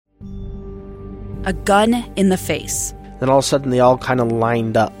A gun in the face. Then all of a sudden they all kind of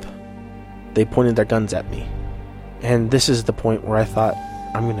lined up. They pointed their guns at me. And this is the point where I thought,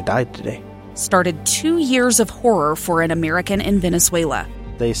 I'm going to die today. Started 2 years of horror for an American in Venezuela.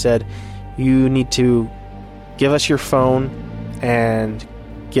 They said, you need to give us your phone and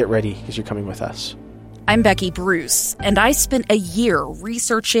get ready because you're coming with us. I'm Becky Bruce, and I spent a year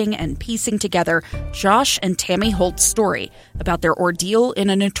researching and piecing together Josh and Tammy Holt's story about their ordeal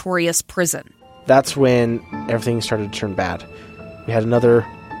in a notorious prison. That's when everything started to turn bad. We had another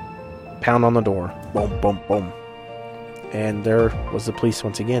pound on the door. Boom, boom, boom. And there was the police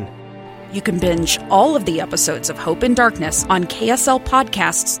once again. You can binge all of the episodes of Hope in Darkness on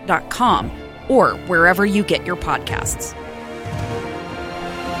KSLpodcasts.com or wherever you get your podcasts.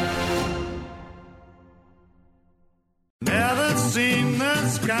 Never seen the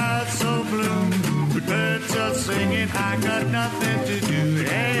sky so blue. The birds are singing, I got nothing to do. Hey,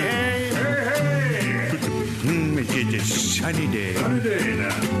 hey, hey, hey. It's a sunny day. Sunny day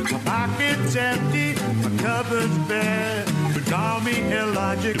now. My pocket's empty, my cupboard's bare. But call me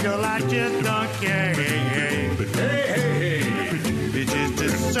illogical, I just don't care. Hey, hey, hey, hey, hey. It's just a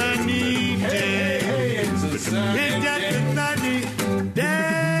sunny day. Hey, hey, it's a sunny day. It's just a sunny day.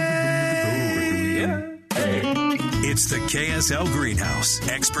 It's the KSL Greenhouse.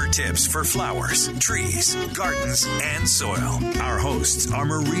 Expert tips for flowers, trees, gardens, and soil. Our hosts are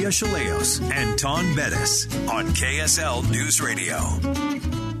Maria Chaleos and Ton Bettis on KSL News Radio.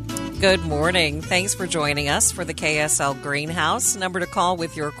 Good morning. Thanks for joining us for the KSL Greenhouse. Number to call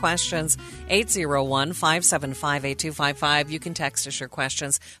with your questions, 801-575-8255. You can text us your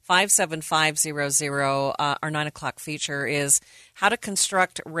questions. 57500. Our 9 o'clock feature is how to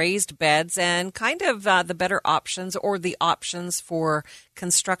construct raised beds and kind of the better options or the options for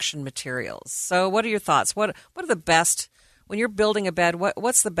construction materials. So what are your thoughts? What are the best, when you're building a bed,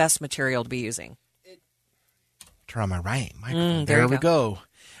 what's the best material to be using? Turn on my right microphone. There we go.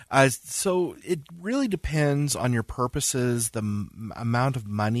 So it really depends on your purposes, the amount of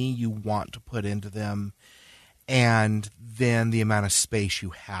money you want to put into them, and then the amount of space you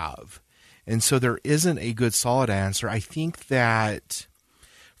have. And so there isn't a good solid answer. I think that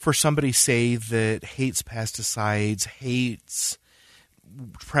for somebody, say, that hates pesticides, hates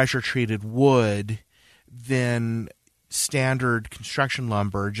pressure-treated wood, then standard construction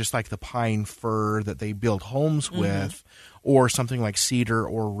lumber, just like the pine fir that they build homes with, or something like cedar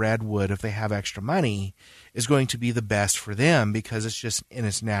or redwood, if they have extra money, is going to be the best for them because it's just in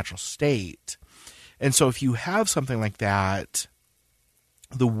its natural state. And so if you have something like that,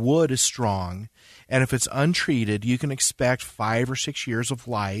 the wood is strong, and if it's untreated, you can expect 5 or 6 years of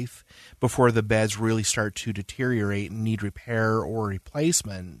life before the beds really start to deteriorate and need repair or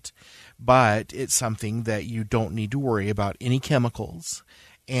replacement. But it's something that you don't need to worry about any chemicals,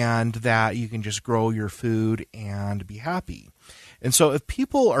 and that you can just grow your food and be happy. And so if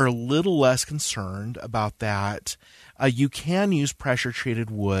people are a little less concerned about that, you can use pressure-treated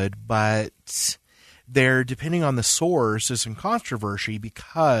wood, but there, depending on the source, is some controversy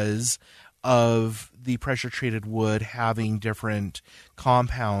because of the pressure-treated wood having different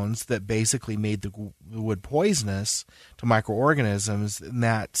compounds that basically made the wood poisonous to microorganisms, and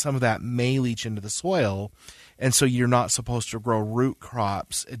that some of that may leach into the soil. And so you're not supposed to grow root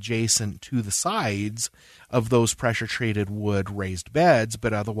crops adjacent to the sides of those pressure-treated wood raised beds,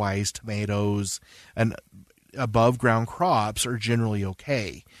 but otherwise tomatoes and above-ground crops are generally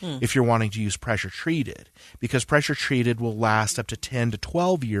okay if you're wanting to use pressure-treated, because pressure-treated will last up to 10 to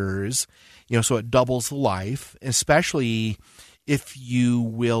 12 years, so it doubles the life, especially if you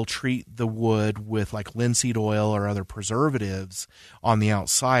will treat the wood with like linseed oil or other preservatives on the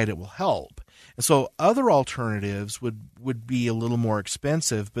outside, it will help. And so other alternatives would be a little more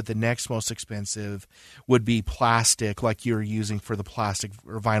expensive, but the next most expensive would be plastic, like you're using for the plastic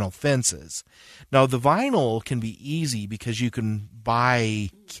or vinyl fences. Now, the vinyl can be easy because you can buy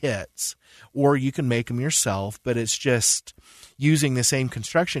kits or you can make them yourself, but it's just using the same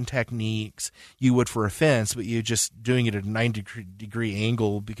construction techniques you would for a fence, but you're just doing it at a 90-degree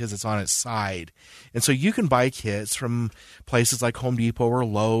angle because it's on its side. And so you can buy kits from places like Home Depot or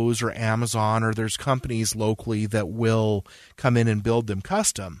Lowe's or Amazon, or there's companies locally that will come in and build them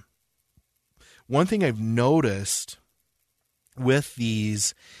custom. One thing I've noticed with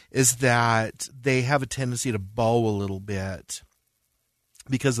these is that they have a tendency to bow a little bit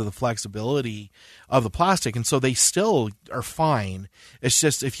because of the flexibility of the plastic, and so they still are fine. It's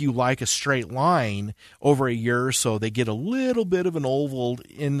just if you like a straight line, over a year or so, they get a little bit of an oval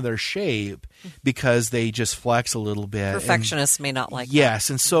in their shape because they just flex a little bit. Perfectionists may not like that.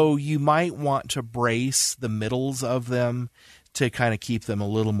 Yes, and so you might want to brace the middles of them to kind of keep them a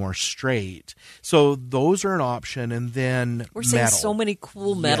little more straight. So those are an option. And then We're seeing metal. so many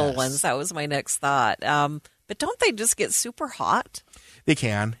cool metal Yes. ones. That was my next thought. But don't they just get super hot? They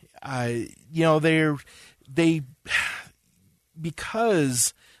can. They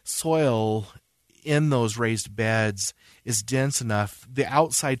because soil in those raised beds is dense enough, the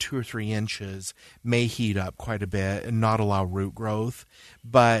outside 2 or 3 inches may heat up quite a bit and not allow root growth.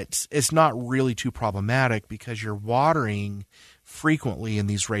 But it's not really too problematic because you're watering frequently in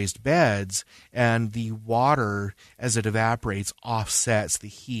these raised beds, and the water, as it evaporates, offsets the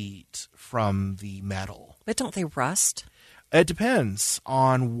heat from the metal. But don't they rust? It depends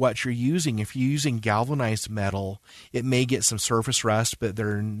on what you're using. If you're using galvanized metal, it may get some surface rust, but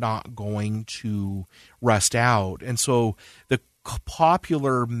they're not going to rust out. And so the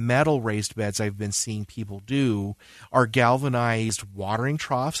popular metal raised beds I've been seeing people do are galvanized watering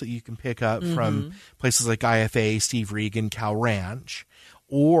troughs that you can pick up from places like IFA, Steve Regan, Cal Ranch,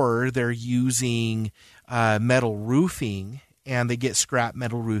 or they're using metal roofing, and they get scrap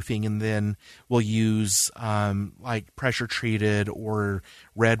metal roofing and then will use like pressure treated or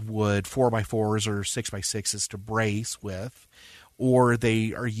redwood 4x4s or 6x6s to brace with, or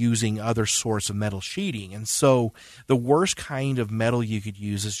they are using other sorts of metal sheeting. And so the worst kind of metal you could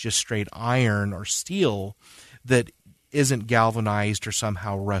use is just straight iron or steel that isn't galvanized or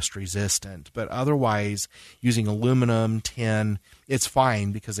somehow rust resistant. But otherwise, using aluminum, tin, it's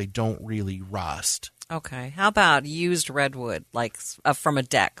fine because they don't really rust. Okay. How about used redwood, like from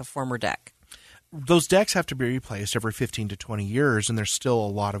a former deck? Those decks have to be replaced every 15 to 20 years, and there's still a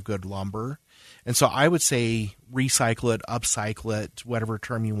lot of good lumber. And so I would say recycle it, upcycle it, whatever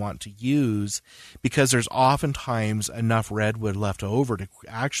term you want to use, because there's oftentimes enough redwood left over to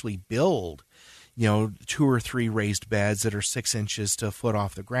actually build 2 or 3 raised beds that are 6 inches to a foot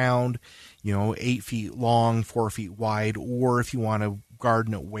off the ground, 8 feet long, 4 feet wide, or if you want to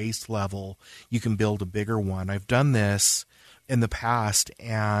garden at waist level, you can build a bigger one. I've done this in the past,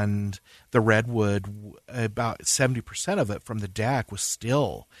 and the redwood, about 70% of it from the deck was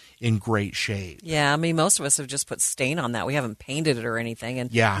still in great shape. Yeah, I mean, most of us have just put stain on that. We haven't painted it or anything,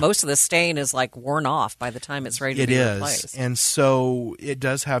 and Yeah. most of the stain is like worn off by the time it's ready to be replaced. And so it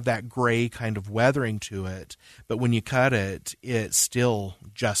does have that gray kind of weathering to it, but when you cut it, it's still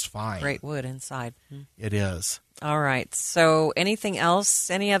just fine. Great wood inside. It is. All right. So anything else?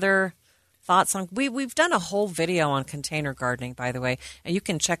 Any other thoughts on? We've done a whole video on container gardening, by the way, and you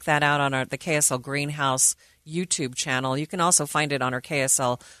can check that out on the KSL Greenhouse YouTube channel. You can also find it on our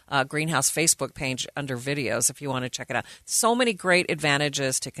KSL Greenhouse Facebook page under videos if you want to check it out. So many great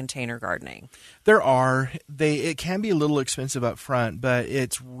advantages to container gardening. There are. It can be a little expensive up front, but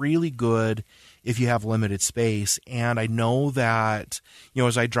it's really good if you have limited space. And I know that,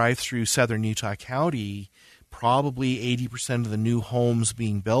 as I drive through southern Utah County, probably 80% of the new homes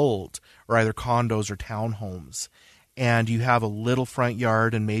being built are either condos or townhomes. And you have a little front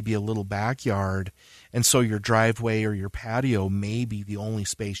yard and maybe a little backyard. And so your driveway or your patio may be the only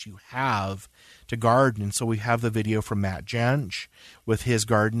space you have to garden. And so we have the video from Matt Jench with his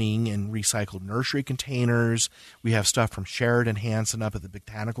gardening and recycled nursery containers. We have stuff from Sheridan Hansen up at the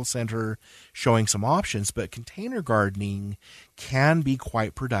Botanical Center showing some options. But container gardening can be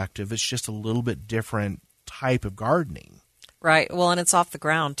quite productive. It's just a little bit different type of gardening. Right. Well, and it's off the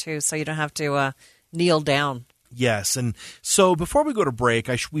ground, too, so you don't have to kneel down. Yes, and so before we go to break,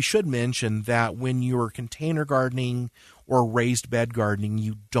 we should mention that when you're container gardening or raised bed gardening,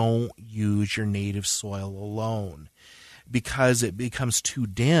 you don't use your native soil alone because it becomes too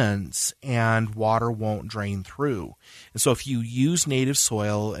dense and water won't drain through. And so if you use native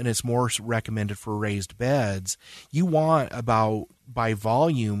soil, and it's more recommended for raised beds, you want about, by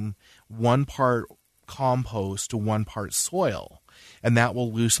volume, 1 part compost to 1 part soil, and that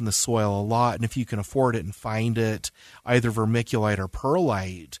will loosen the soil a lot. And if you can afford it and find it, either vermiculite or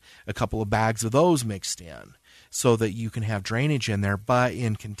perlite, a couple of bags of those mixed in so that you can have drainage in there. But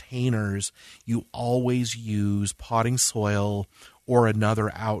in containers, you always use potting soil or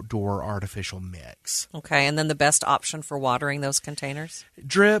another outdoor artificial mix. Okay, and then the best option for watering those containers?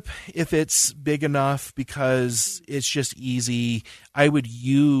 Drip, if it's big enough, because it's just easy. I would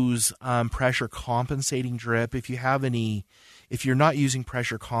use pressure compensating drip. If you're not using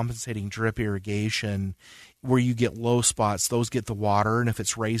pressure compensating drip irrigation, where you get low spots, those get the water, and if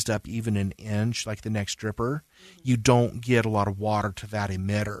it's raised up even an inch, like the next dripper, you don't get a lot of water to that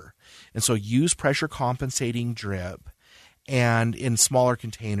emitter. And so use pressure compensating drip. And in smaller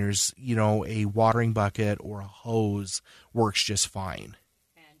containers, a watering bucket or a hose works just fine.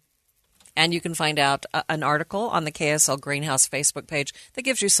 And you can find out an article on the KSL Greenhouse Facebook page that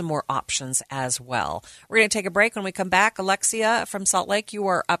gives you some more options as well. We're going to take a break. When we come back, Alexia from Salt Lake, you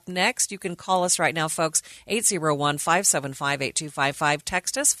are up next. You can call us right now, folks, 801-575-8255.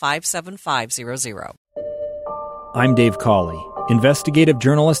 Text us 57500. I'm Dave Cawley, investigative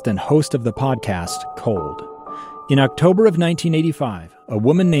journalist and host of the podcast Cold. In October of 1985, a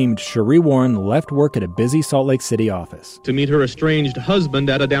woman named Cherie Warren left work at a busy Salt Lake City office to meet her estranged husband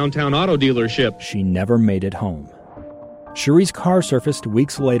at a downtown auto dealership. She never made it home. Cherie's car surfaced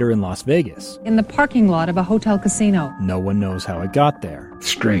weeks later in Las Vegas. In the parking lot of a hotel casino. No one knows how it got there.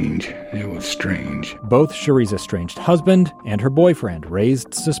 Strange. It was strange. Both Cherie's estranged husband and her boyfriend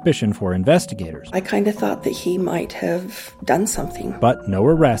raised suspicion for investigators. I kind of thought that he might have done something. But no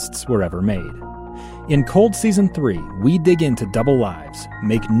arrests were ever made. In Cold Season 3, we dig into double lives,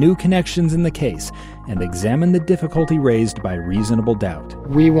 make new connections in the case, and examine the difficulty raised by reasonable doubt.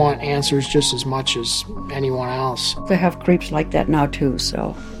 We want answers just as much as anyone else. They have creeps like that now too,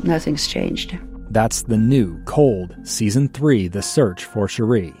 so nothing's changed. That's the new Cold Season 3, The Search for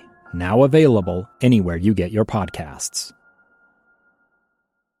Cherie, now available anywhere you get your podcasts.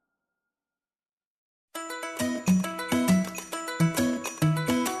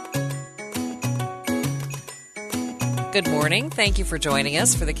 Good morning. Thank you for joining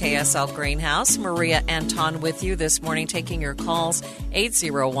us for the KSL Greenhouse. Maria Anton with you this morning, taking your calls,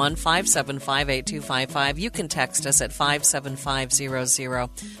 801-575-8255. You can text us at 57500.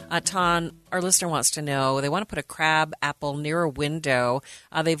 Ton, our listener wants to know, they want to put a crab apple near a window.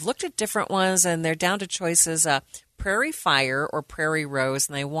 They've looked at different ones, and they're down to choices, Prairie Fire or Prairie Rose,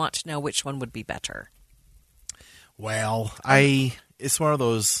 and they want to know which one would be better. Well, it's one of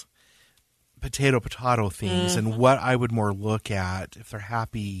those potato things, and what I would more look at if they're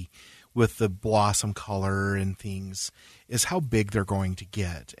happy with the blossom color and things is how big they're going to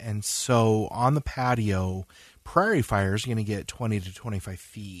get. And so on the patio, Prairie Fire is going to get 20 to 25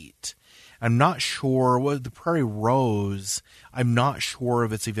 feet. I'm not sure what the Prairie Rose, I'm not sure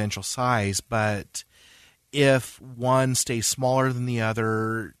of its eventual size, but if one stays smaller than the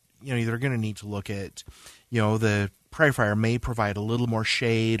other, they're going to need to look at, the Prairie Fire may provide a little more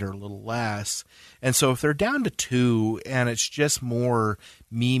shade or a little less. And so if they're down to 2 and it's just more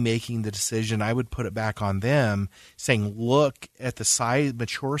me making the decision, I would put it back on them saying, look at the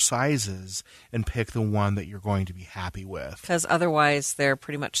mature sizes and pick the one that you're going to be happy with. Because otherwise they're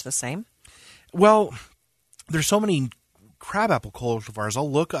pretty much the same? Well, there's so many crabapple cultivars. I'll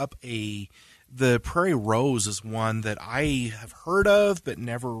look up the Prairie Rose is one that I have heard of but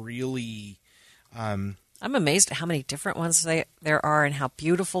never really I'm amazed at how many different ones there are and how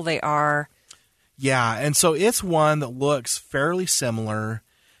beautiful they are. Yeah, and so it's one that looks fairly similar.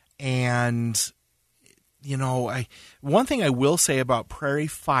 And, one thing I will say about Prairie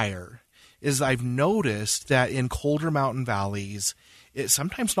Fire is I've noticed that in colder mountain valleys, it's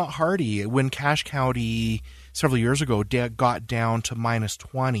sometimes not hardy. When Cache County several years ago got down to minus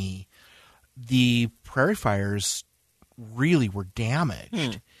 20, the Prairie Fires really were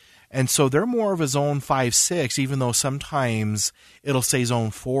damaged. And so they're more of a zone 5-6, even though sometimes it'll say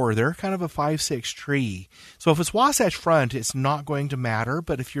zone 4. They're kind of a 5-6 tree. So if it's Wasatch Front, it's not going to matter.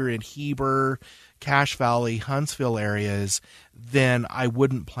 But if you're in Heber, Cache Valley, Huntsville areas, then I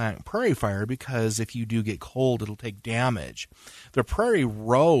wouldn't plant Prairie Fire because if you do get cold, it'll take damage. The Prairie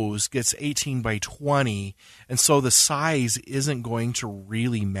Rose gets 18 by 20, and so the size isn't going to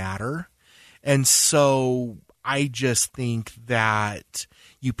really matter. And so I just think that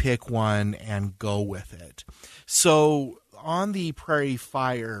you pick one and go with it. So on the Prairie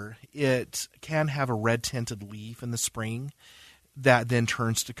Fire, it can have a red tinted leaf in the spring that then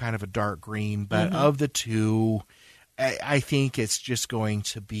turns to kind of a dark green. But of the two, I think it's just going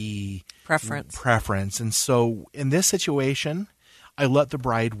to be preference. And so in this situation, I let the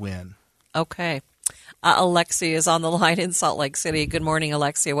bride win. Okay. Alexia is on the line in Salt Lake City. Good morning,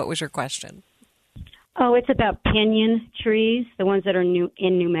 Alexia. What was your question? Oh, it's about pinyon trees, the ones that are in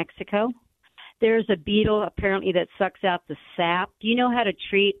New Mexico. There's a beetle apparently that sucks out the sap. Do you know how to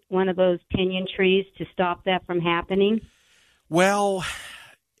treat one of those pinyon trees to stop that from happening? Well,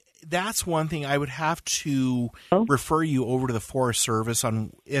 that's one thing I would have to refer you over to the Forest Service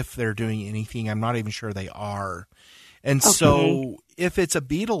on if they're doing anything. I'm not even sure they are. And so if it's a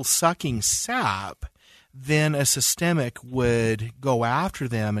beetle sucking sap, then a systemic would go after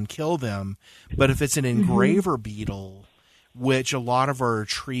them and kill them. But if it's an engraver beetle, which a lot of our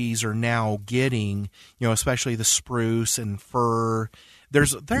trees are now getting, especially the spruce and fir, There are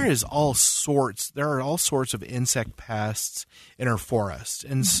all sorts of insect pests in our forest.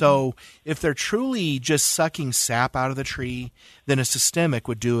 And so if they're truly just sucking sap out of the tree, then a systemic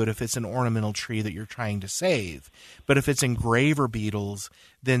would do it if it's an ornamental tree that you're trying to save. But if it's engraver beetles,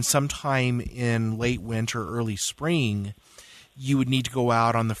 then sometime in late winter, early spring, you would need to go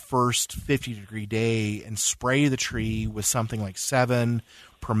out on the first 50-degree day and spray the tree with something like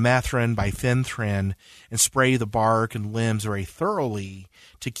 7-permethrin bifenthrin and spray the bark and limbs very thoroughly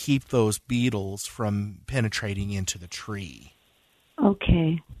to keep those beetles from penetrating into the tree.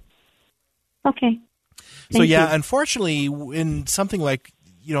 Okay. So, Thank you. Unfortunately, in something like,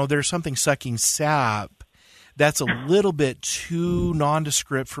 there's something sucking sap, that's a little bit too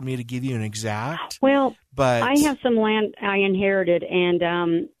nondescript for me to give you an exact. Well, but I have some land I inherited,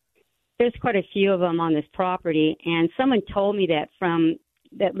 and there's quite a few of them on this property. And someone told me that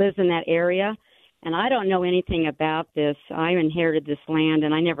lives in that area, and I don't know anything about this. I inherited this land,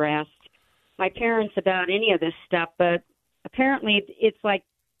 and I never asked my parents about any of this stuff. But apparently, it's like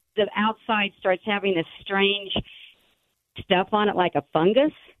the outside starts having this strange stuff on it, like a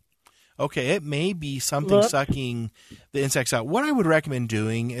fungus. Okay, it may be something sucking the insects out. What I would recommend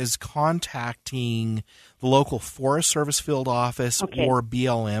doing is contacting the local Forest Service field office or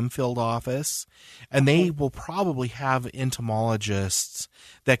BLM field office, and they will probably have entomologists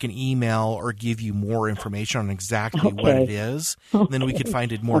that can email or give you more information on exactly what it is. And then we could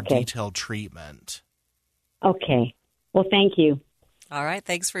find a more detailed treatment. Okay. Well, thank you. All right.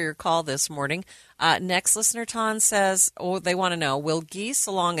 Thanks for your call this morning. Next listener, Ton, says, they want to know, will geese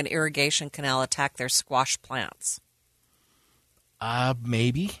along an irrigation canal attack their squash plants?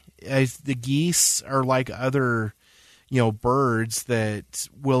 Maybe. The geese are like other, birds that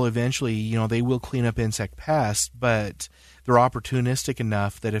will eventually, they will clean up insect pests, but they're opportunistic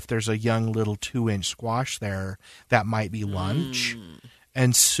enough that if there's a young little 2-inch squash there, that might be lunch.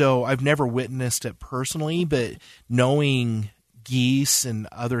 And so I've never witnessed it personally, but knowing geese and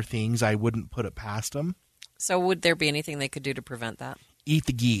other things, I wouldn't put it past them. So would there be anything they could do to prevent that? Eat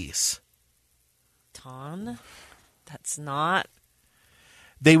the geese. Ton, that's not...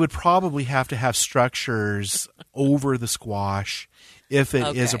 They would probably have to have structures over the squash if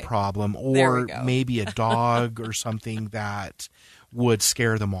it is a problem, or maybe a dog or something that would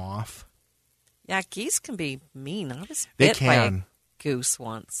scare them off. Yeah, geese can be mean. I was bit by a goose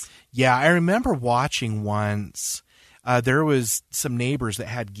once. Yeah, I remember watching once... there was some neighbors that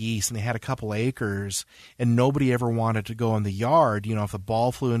had geese, and they had a couple acres, and nobody ever wanted to go in the yard, if a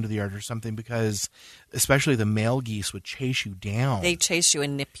ball flew into the yard or something, because especially the male geese would chase you down. They chase you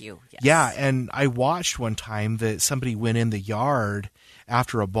and nip you. Yes. Yeah, and I watched one time that somebody went in the yard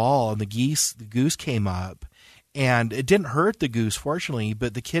after a ball, and the goose came up, and it didn't hurt the goose, fortunately,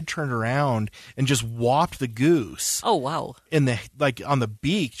 but the kid turned around and just whopped the goose. Oh, wow. On the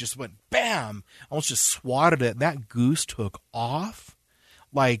beak, just went bam, almost just swatted it. And that goose took off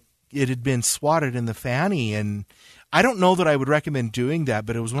like it had been swatted in the fanny. And I don't know that I would recommend doing that,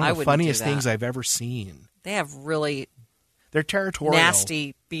 but it was one of the funniest things I've ever seen. They have they're territorial.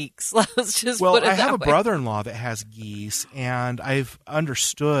 Nasty beaks. Let's just put it that way. Well, I have a brother-in-law that has geese, and I've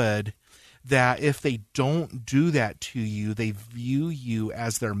understood that if they don't do that to you, they view you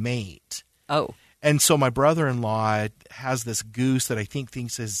as their mate. Oh. And so my brother-in-law has this goose that I think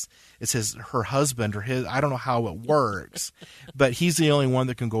thinks her husband or his. I don't know how it works, but he's the only one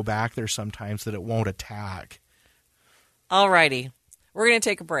that can go back there sometimes that it won't attack. All righty. We're going to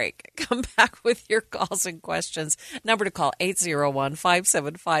take a break. Come back with your calls and questions. Number to call,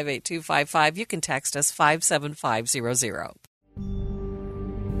 801-575-8255. You can text us 57500.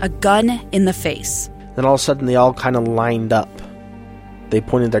 A gun in the face. Then all of a sudden they all kind of lined up. They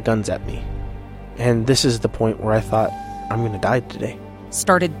pointed their guns at me. And this is the point where I thought, I'm going to die today.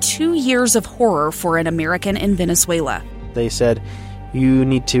 Started 2 years of horror for an American in Venezuela. They said, you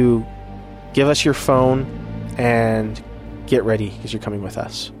need to give us your phone and get ready because you're coming with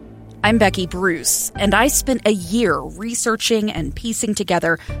us. I'm Becky Bruce, and I spent a year researching and piecing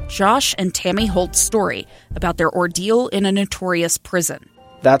together Josh and Tammy Holt's story about their ordeal in a notorious prison.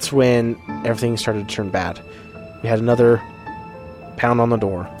 That's when everything started to turn bad. We had another pound on the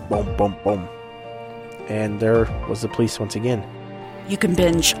door. Boom, boom, boom. And there was the police once again. You can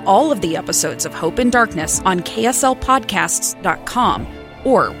binge all of the episodes of Hope and Darkness on KSLPodcasts.com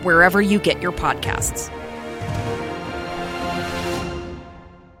or wherever you get your podcasts.